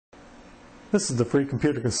This is the Free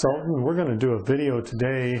Computer Consultant. We're going to do a video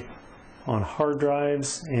today on hard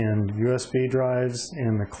drives and USB drives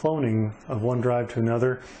and the cloning of one drive to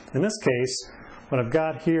another. In this case, what I've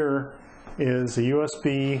got here is a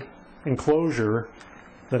USB enclosure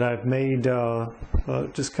that I've made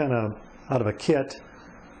just kind of out of a kit.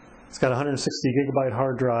 It's got a 160 gigabyte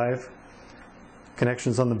hard drive,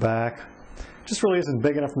 connections on the back. Just really isn't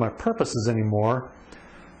big enough for my purposes anymore.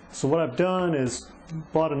 So what I've done is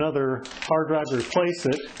bought another hard drive to replace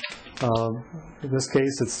it. In this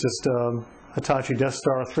case, it's just a Hitachi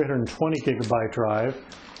Desktop 320 gigabyte drive.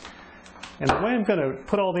 And the way I'm going to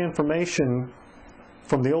put all the information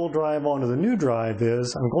from the old drive onto the new drive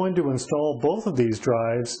is I'm going to install both of these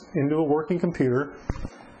drives into a working computer,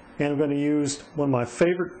 and I'm going to use one of my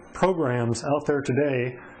favorite programs out there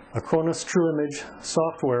today, Acronis True Image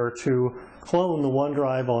software, to clone the one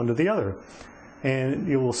drive onto the other. And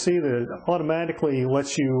you will see that it automatically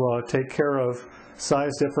lets you take care of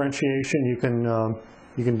size differentiation. You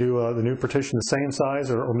can do the new partition the same size,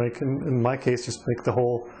 or make, in my case, just make the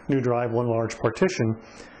whole new drive one large partition.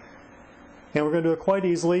 And we're going to do it quite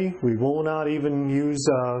easily. We will not even use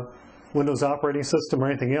Windows operating system or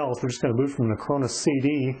anything else. We're just going to boot from an Acronis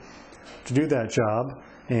CD to do that job.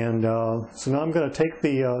 And so now I'm going to take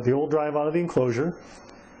the old drive out of the enclosure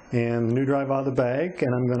and the new drive out of the bag,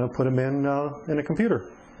 and I'm going to put them in a computer.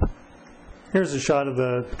 Here's a shot of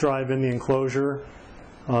the drive in the enclosure.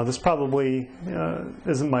 This probably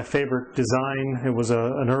isn't my favorite design. It was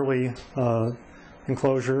an early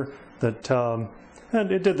enclosure that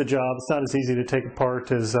and it did the job. It's not as easy to take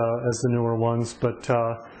apart as the newer ones, but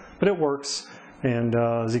it works. And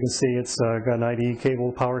as you can see, it's got an IDE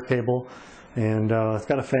cable, power cable, and it's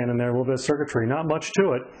got a fan in there, a little bit of circuitry. Not much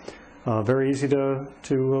to it. Very easy to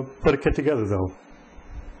put a kit together, though.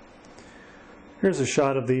 Here's a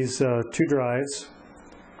shot of these two drives.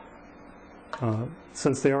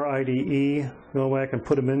 Since they are IDE, the only way I can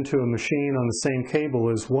put them into a machine on the same cable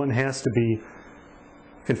is one has to be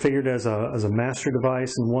configured as a master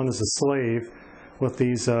device and one as a slave. With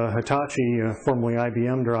these Hitachi, formerly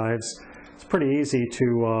IBM drives, it's pretty easy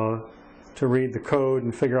to read the code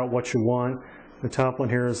and figure out what you want. The top one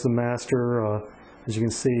here is the master. As you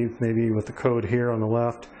can see, maybe with the code here on the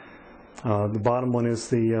left. The bottom one is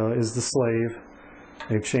the slave.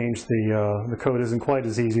 They've changed the code isn't quite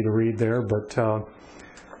as easy to read there, but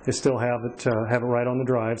they still have it right on the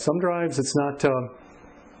drive. Some drives it's not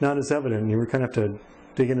as evident. You kind of have to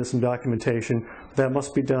dig into some documentation. That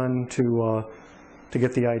must be done to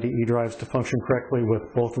get the IDE drives to function correctly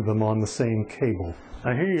with both of them on the same cable.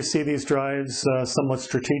 Now here you see these drives somewhat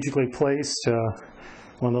strategically placed.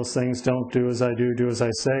 One of those things, don't do as I do, do as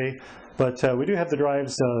I say. But we do have the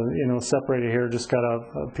drives, separated here. Just got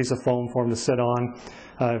a piece of foam for them to sit on.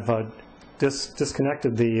 I've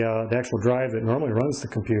disconnected the actual drive that normally runs the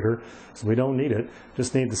computer, so we don't need it.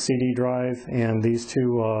 Just need the CD drive and these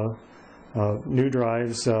two new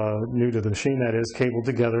drives, new to the machine that is, cabled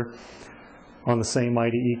together on the same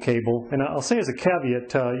IDE cable. And I'll say as a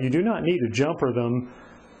caveat, you do not need to jumper them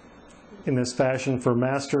in this fashion for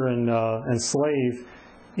master and slave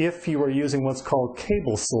if you are using what's called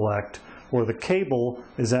cable select, where the cable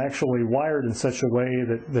is actually wired in such a way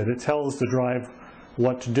that it tells the drive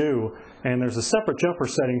what to do. And there's a separate jumper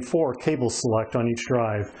setting for cable select on each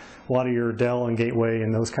drive. A lot of your Dell and Gateway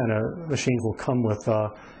and those kind of machines will come with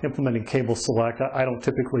implementing cable select. I don't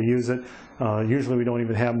typically use it. Usually we don't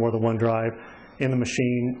even have more than one drive in the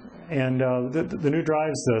machine. And the new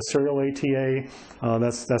drives, the serial ATA,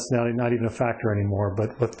 that's not even a factor anymore.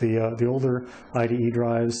 But with the older IDE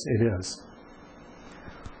drives, it is.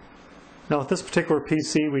 Now with this particular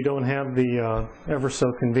PC, we don't have the ever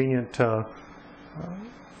so convenient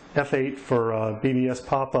F8 for BBS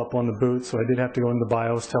pop-up on the boot, so I did have to go into the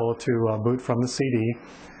BIOS, tell it to boot from the CD.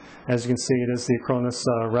 As you can see, it is the Acronis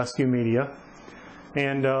Rescue Media.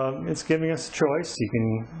 And it's giving us a choice. You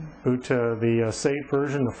can boot to the saved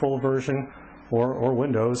version, the full version, or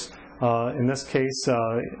Windows. In this case,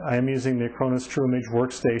 I am using the Acronis True Image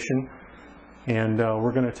workstation, and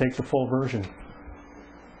we're going to take the full version.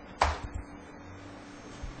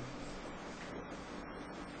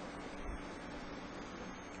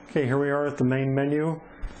 Okay, here we are at the main menu. It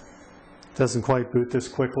doesn't quite boot this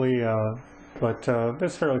quickly, but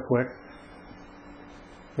it's fairly quick.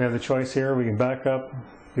 We have the choice here. We can back up,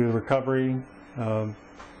 do the recovery.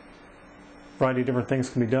 Variety of different things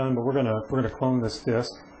can be done, but we're gonna clone this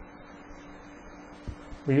disk.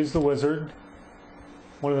 We use the wizard.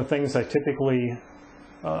 One of the things I typically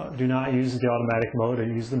do not use is the automatic mode. I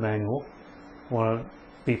use the manual. I want to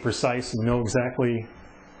be precise and know exactly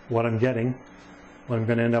what I'm getting, what I'm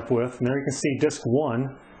going to end up with. And there you can see disk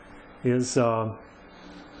 1 is the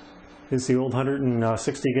old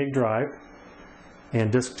 160 gig drive,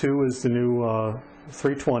 and disk 2 is the new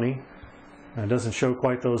 320. It doesn't show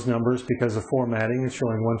quite those numbers because of formatting. It's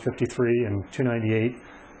showing 153 and 298,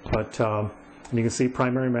 but and you can see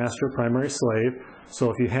primary master, primary slave. So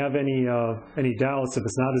if you have any doubts, if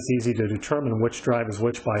it's not as easy to determine which drive is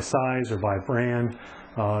which by size or by brand,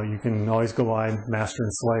 you can always go by master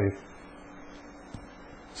and slave.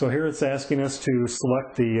 So here it's asking us to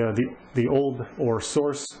select the old or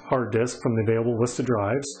source hard disk from the available list of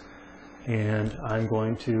drives, and I'm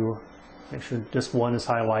going to make sure disk 1 is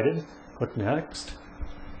highlighted. Click Next.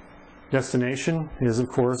 Destination is, of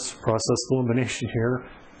course, process elimination here,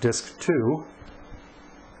 disk 2,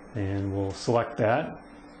 and we'll select that.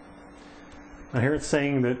 Now here it's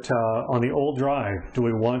saying that on the old drive, do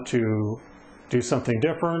we want to do something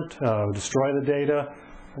different, destroy the data,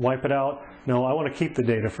 wipe it out? No, I want to keep the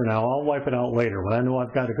data for now. I'll wipe it out later. When I know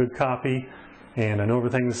I've got a good copy and I know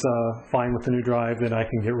everything's fine with the new drive, then I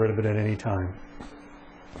can get rid of it at any time.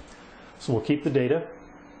 So we'll keep the data.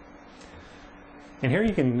 And here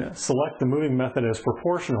you can select the moving method as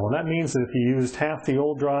proportional, and that means that if you used half the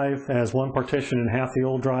old drive as one partition and half the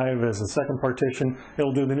old drive as a second partition,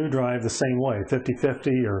 it'll do the new drive the same way,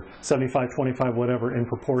 50-50 or 75-25, whatever, in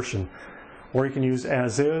proportion. Or you can use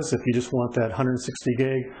as is if you just want that 160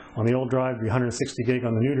 gig on the old drive, the 160 gig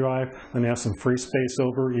on the new drive, then have some free space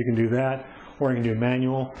over, you can do that. Or you can do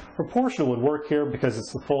manual. Proportional would work here because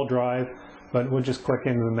it's the full drive, but we'll just click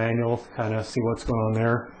into the manual to kind of see what's going on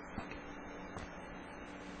there.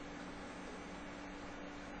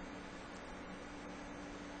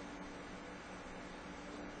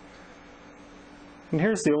 And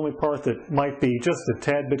here's the only part that might be just a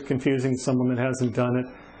tad bit confusing to someone that hasn't done it.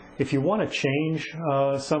 If you want to change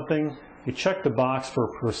something, you check the box for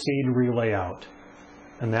Proceed Relayout.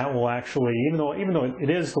 And that will actually, even though it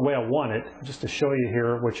is the way I want it, just to show you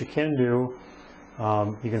here what you can do,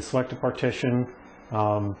 you can select a partition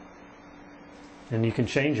and you can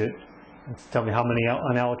change it. Tell me how many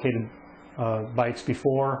unallocated bytes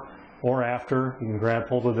before or after. You can grab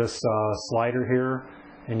hold of this slider here,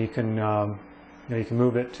 and you can you can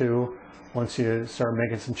move it to, once you start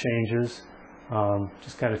making some changes,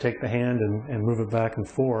 just kind of take the hand and move it back and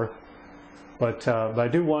forth. But I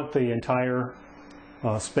do want the entire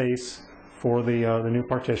space for the new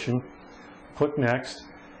partition. Click Next,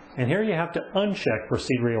 and here you have to uncheck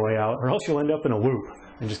Proceed Relayout, or else you'll end up in a loop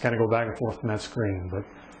and just kind of go back and forth on that screen. But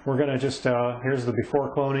we're going to just, here's the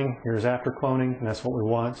before cloning, here's after cloning, and that's what we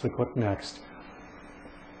want, so click Next.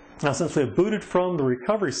 Now since we have booted from the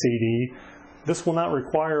recovery CD, this will not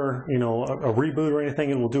require a reboot or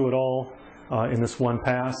anything. It will do it all in this one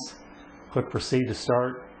pass. Click Proceed to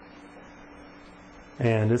start.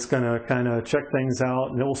 And it's going to kind of check things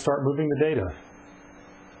out, and it will start moving the data.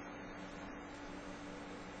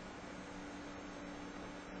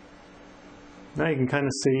 Now you can kind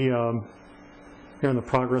of see here in the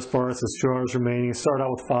progress bar it says 2 hours remaining. Start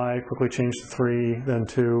out with 5, quickly change to 3, then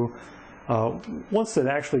 2. Once it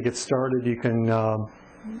actually gets started, you can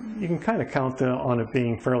kind of count on it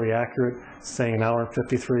being fairly accurate, saying an hour and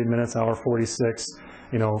 53 minutes, hour 46.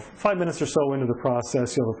 5 minutes or so into the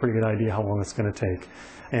process, you'll have a pretty good idea how long it's going to take.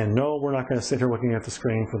 And no, we're not going to sit here looking at the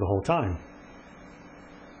screen for the whole time.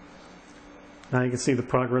 Now you can see the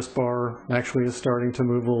progress bar actually is starting to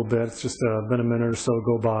move a little bit. It's just been a minute or so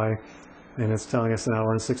go by, and it's telling us an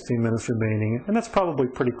hour and 16 minutes remaining. And that's probably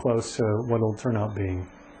pretty close to what it'll turn out being.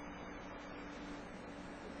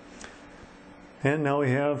 And now we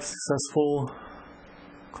have successful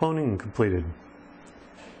cloning completed.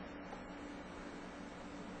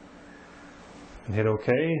 And hit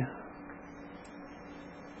OK.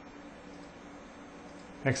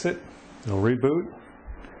 Exit. It'll reboot.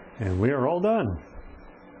 And we are all done.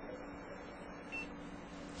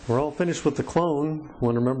 We're all finished with the clone.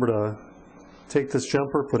 Want to remember to take this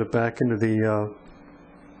jumper, put it back into the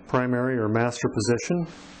primary or master position.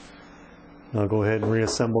 I'll go ahead and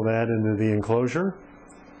reassemble that into the enclosure,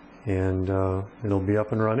 and it'll be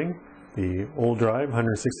up and running. The old drive,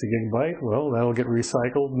 160 gigabyte, well, that'll get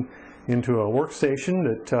recycled into a workstation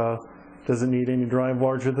that doesn't need any drive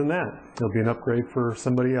larger than that. It'll be an upgrade for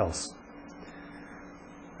somebody else.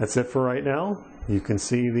 That's it for right now. You can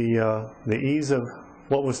see the ease of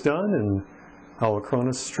what was done and how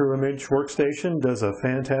Acronis True Image workstation does a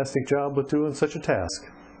fantastic job with doing such a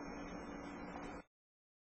task.